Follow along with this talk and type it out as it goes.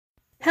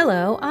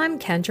Hello, I'm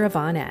Kendra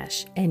Von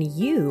Esch, and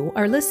you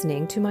are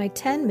listening to my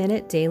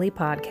 10-minute daily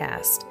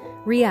podcast,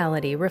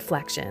 Reality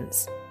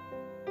Reflections.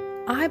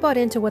 I bought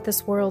into what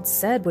this world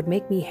said would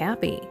make me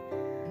happy.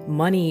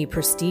 Money,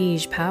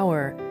 prestige,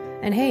 power.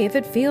 And hey, if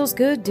it feels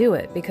good, do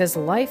it, because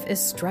life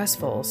is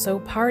stressful, so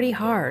party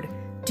hard.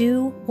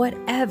 Do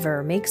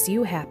whatever makes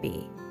you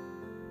happy.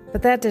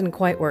 But that didn't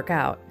quite work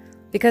out,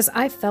 because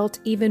I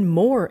felt even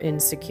more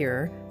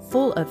insecure,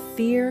 full of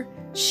fear,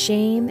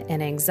 shame,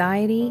 and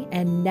anxiety,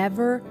 and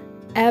never,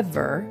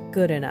 ever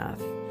good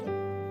enough.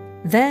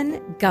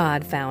 Then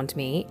God found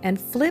me and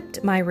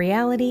flipped my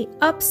reality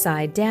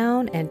upside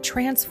down and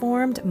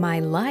transformed my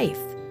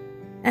life.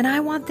 And I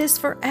want this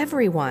for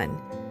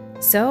everyone.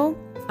 So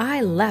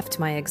I left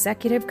my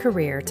executive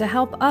career to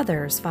help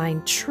others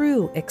find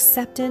true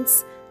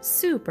acceptance,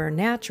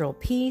 supernatural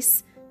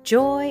peace,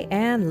 joy,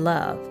 and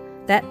love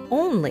that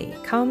only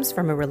comes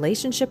from a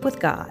relationship with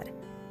God.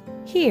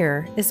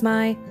 Here is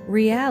my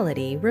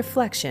reality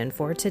reflection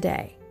for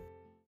today.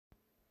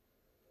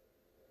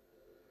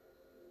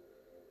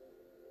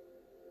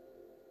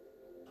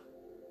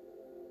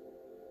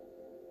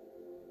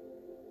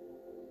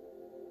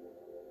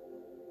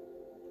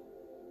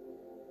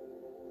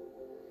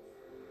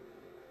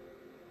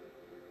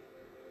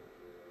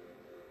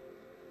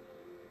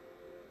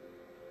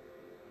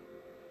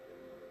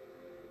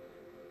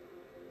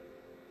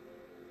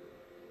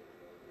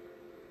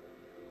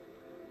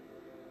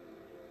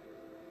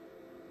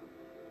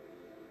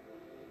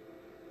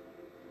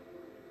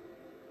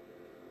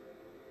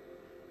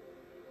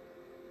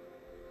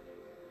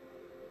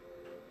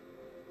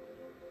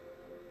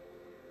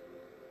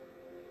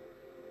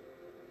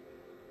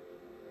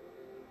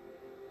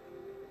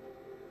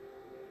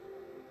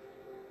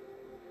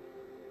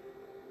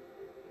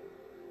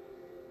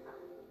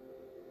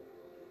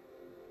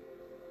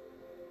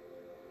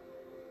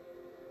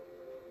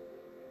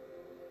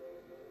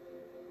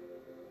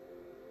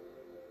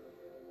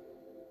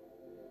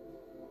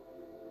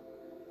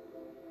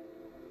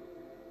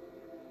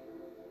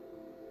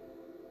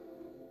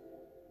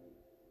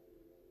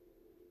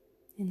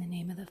 In the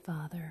name of the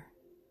Father,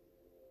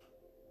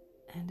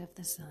 and of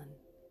the Son,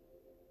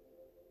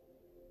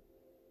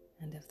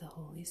 and of the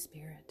Holy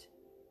Spirit.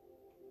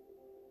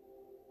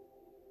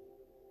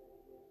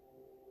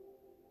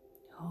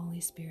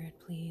 Holy Spirit,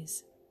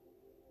 please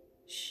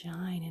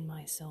shine in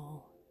my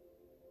soul.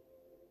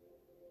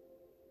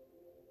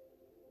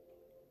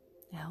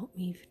 Help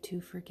me to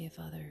forgive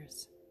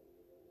others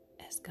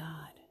as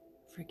God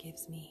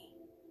forgives me.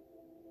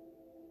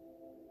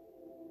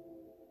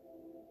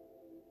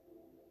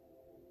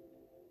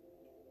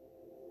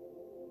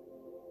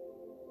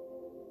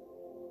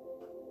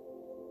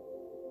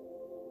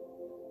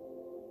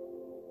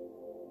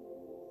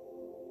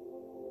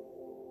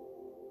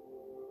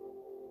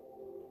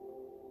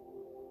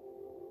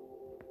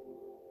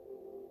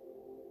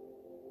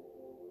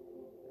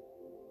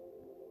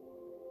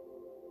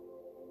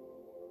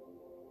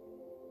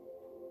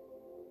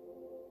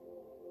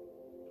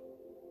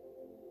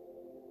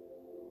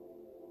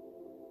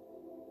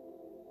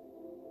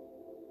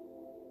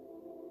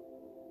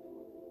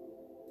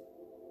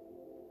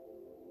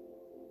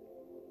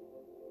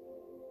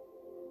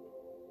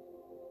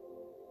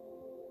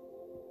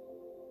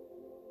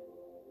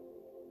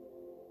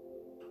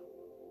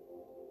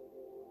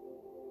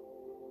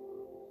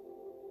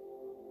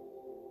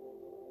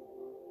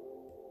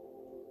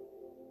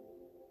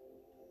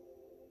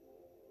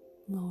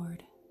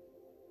 Lord,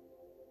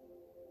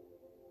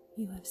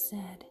 you have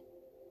said,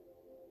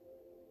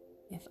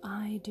 if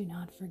I do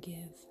not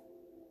forgive,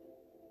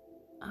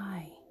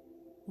 I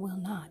will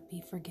not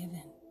be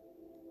forgiven.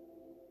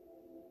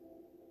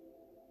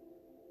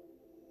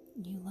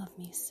 You love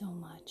me so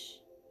much.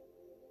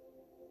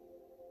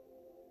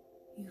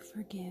 You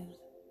forgive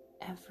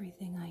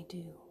everything I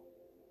do.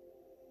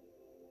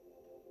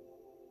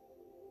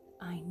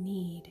 I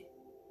need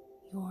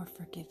your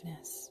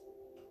forgiveness.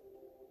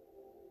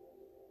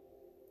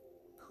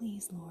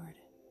 Please, Lord,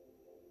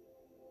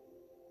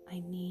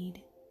 I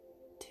need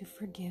to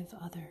forgive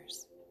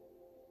others,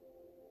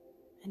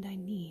 and I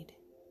need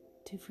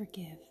to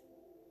forgive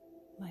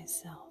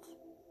myself.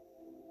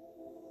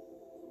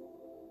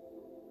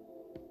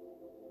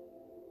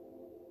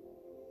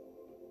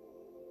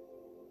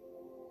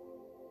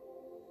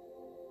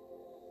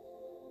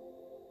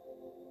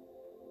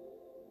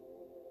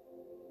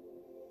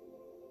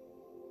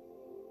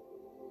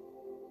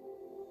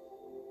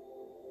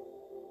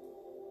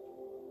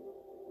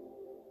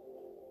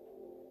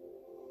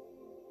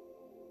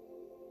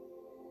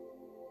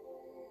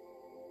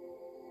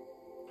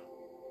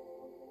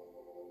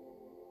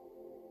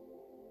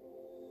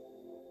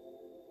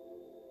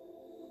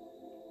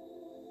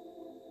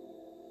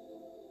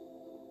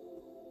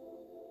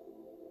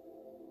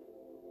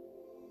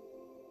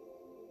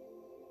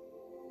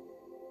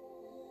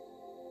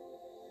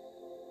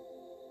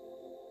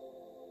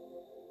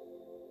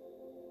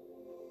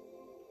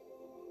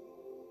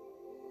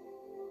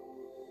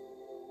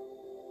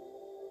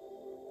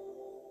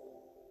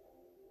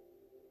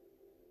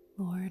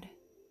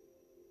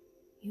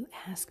 you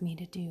ask me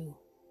to do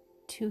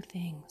two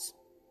things: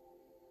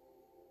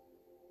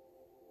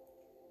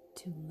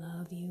 to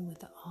love you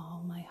with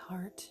all my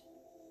heart,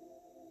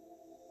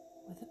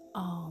 with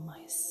all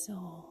my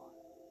soul,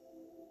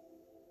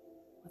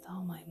 with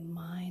all my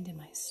mind and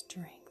my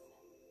strength.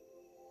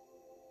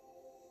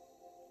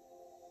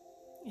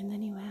 And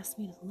then you ask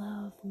me to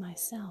love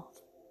myself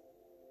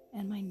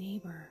and my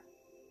neighbor.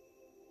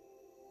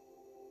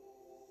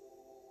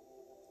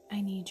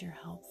 I need your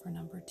help for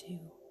number two.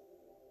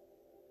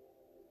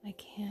 I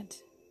can't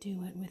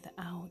do it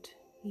without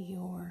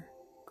your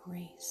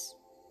grace.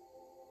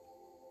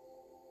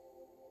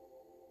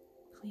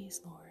 Please,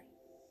 Lord,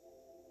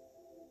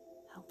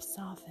 help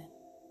soften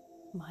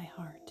my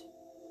heart.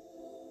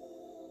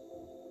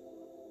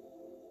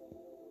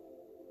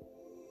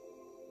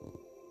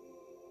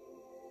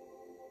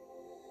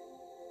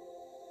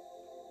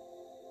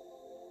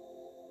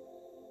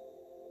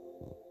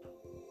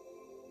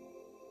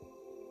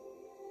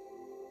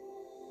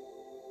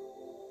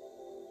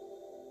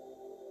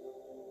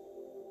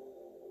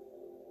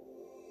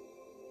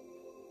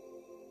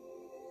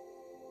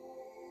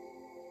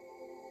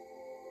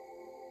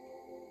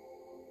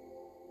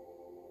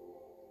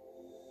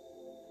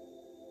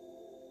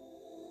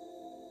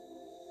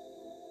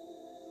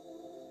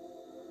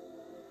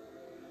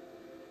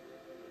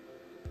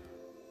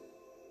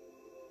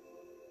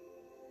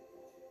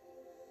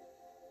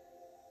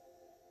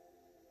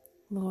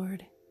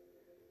 Lord,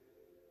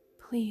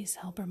 please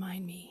help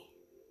remind me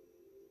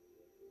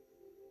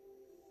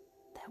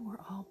that we're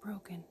all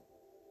broken,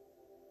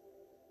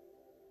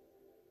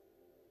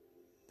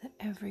 that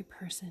every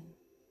person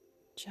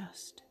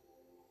just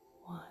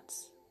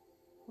wants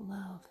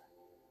love.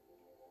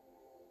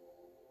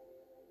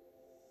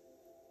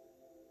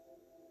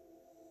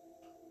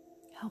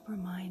 Help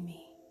remind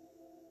me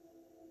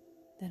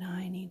that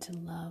I need to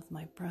love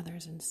my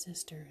brothers and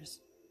sisters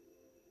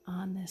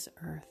on this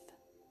earth,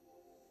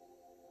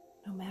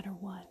 no matter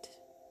what.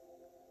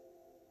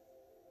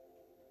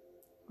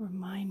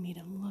 Remind me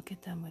to look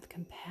at them with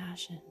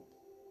compassion,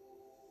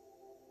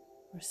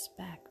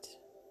 respect,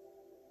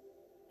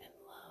 and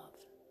love.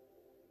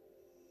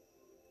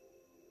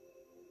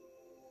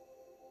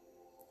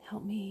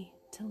 Help me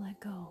to let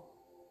go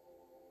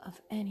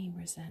of any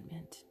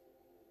resentment.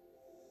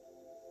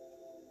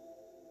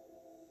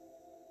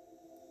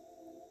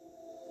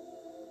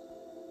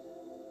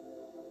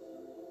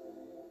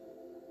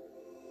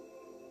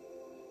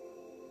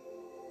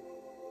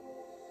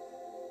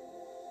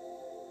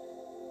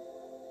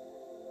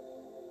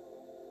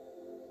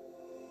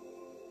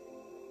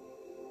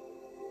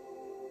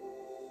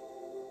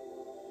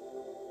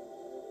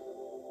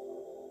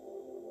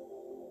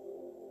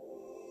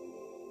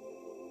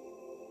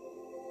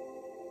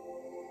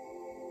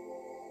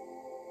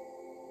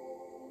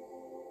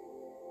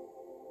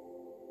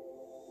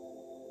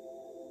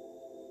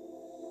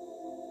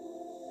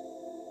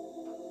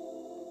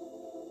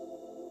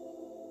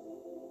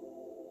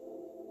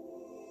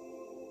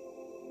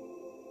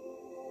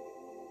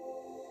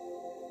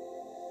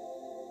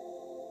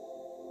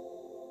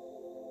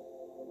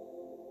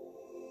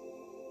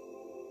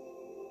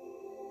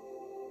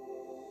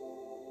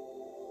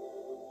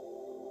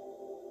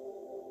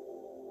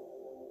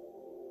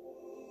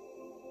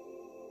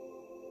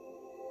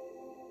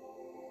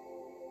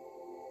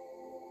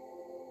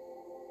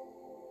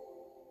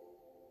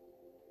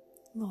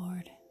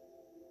 Lord,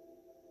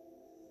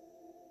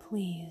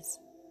 please,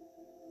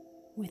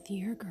 with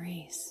your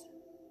grace,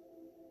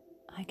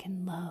 I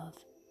can love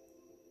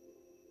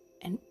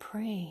and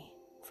pray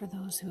for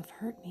those who have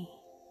hurt me.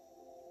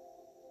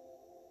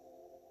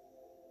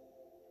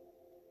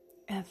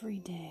 Every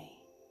day,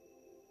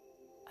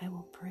 I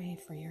will pray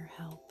for your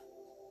help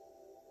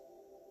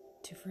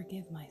to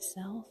forgive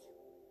myself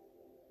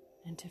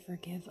and to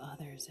forgive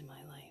others in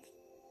my life.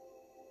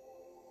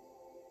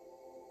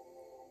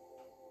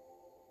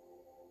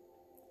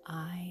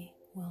 I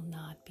will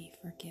not be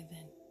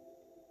forgiven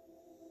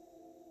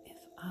if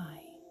I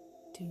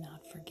do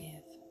not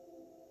forgive.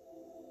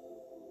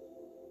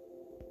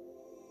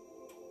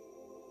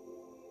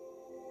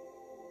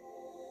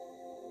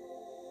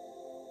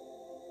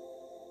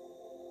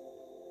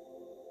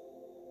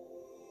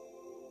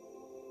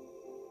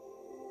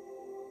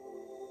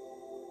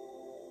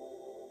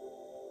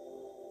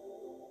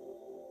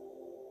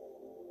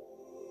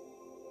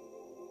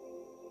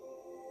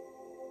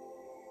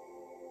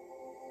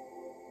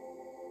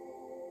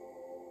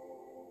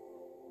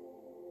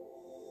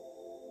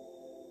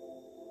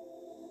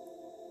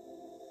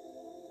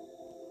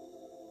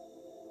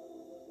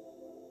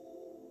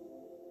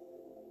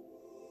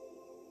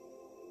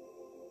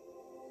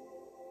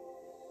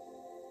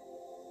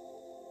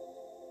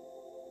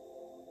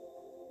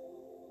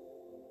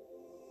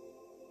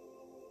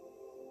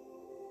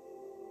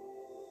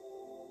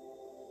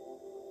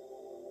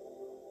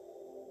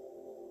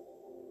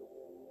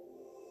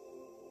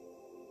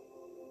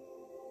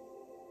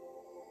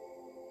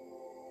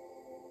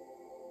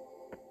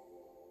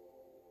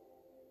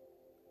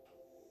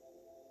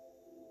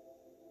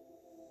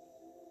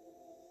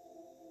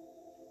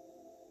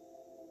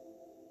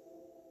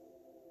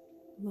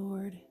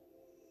 Lord,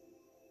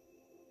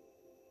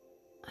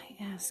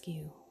 I ask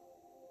you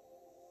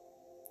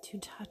to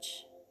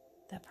touch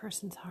that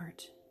person's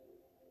heart,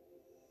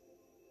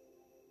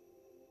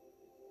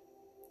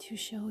 to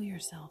show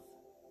yourself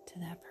to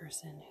that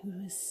person who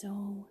is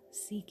so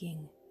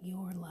seeking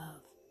your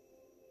love.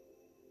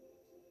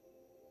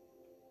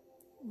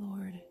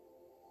 Lord,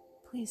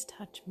 please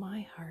touch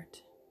my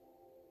heart.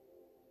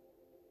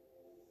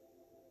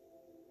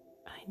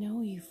 I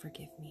know you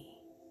forgive me.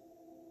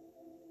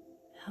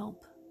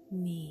 Help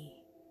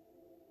me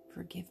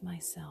forgive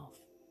myself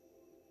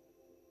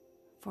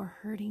for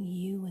hurting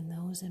you and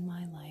those in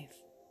my life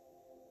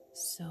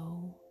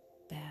so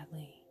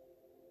badly.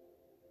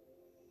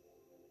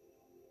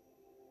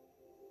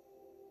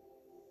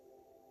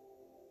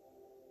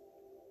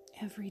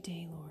 Every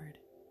day, Lord,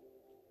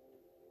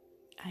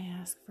 I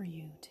ask for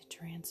you to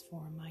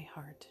transform my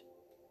heart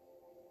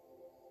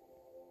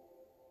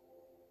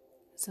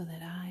so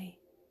that I,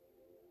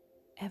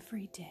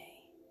 every day,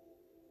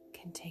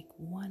 can take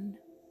one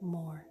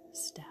more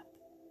step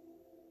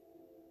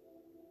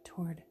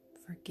toward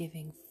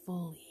forgiving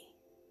fully,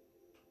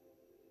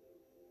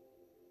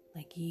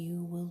 like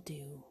you will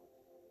do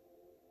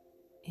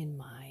in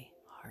my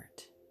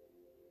heart.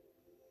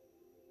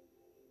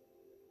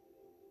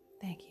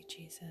 Thank you,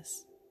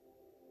 Jesus.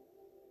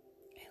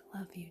 I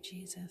love you,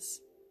 Jesus.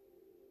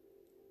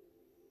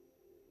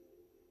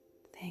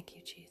 Thank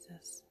you,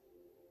 Jesus.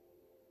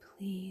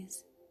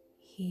 Please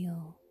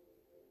heal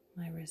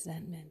my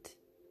resentment,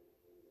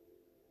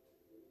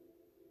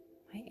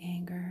 my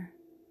anger,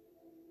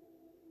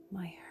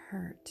 my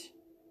hurt,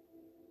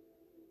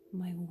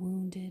 my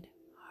wounded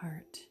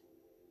heart.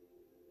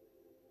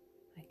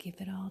 I give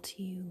it all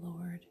to you,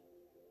 Lord.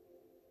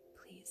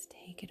 Please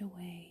take it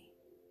away.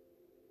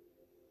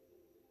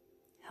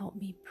 Help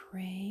me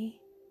pray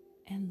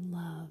and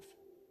love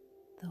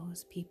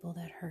those people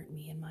that hurt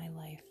me in my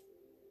life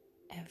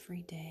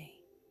every day.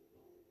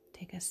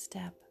 Take a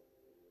step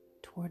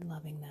toward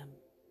loving them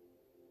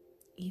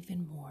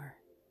even more,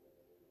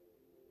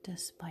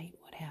 despite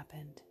what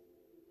happened,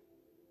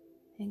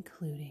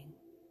 including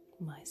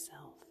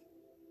myself.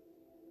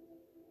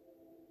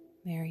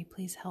 Mary,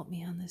 please help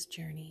me on this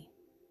journey.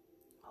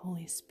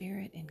 Holy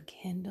Spirit,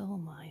 enkindle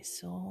my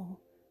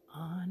soul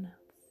on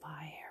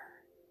fire.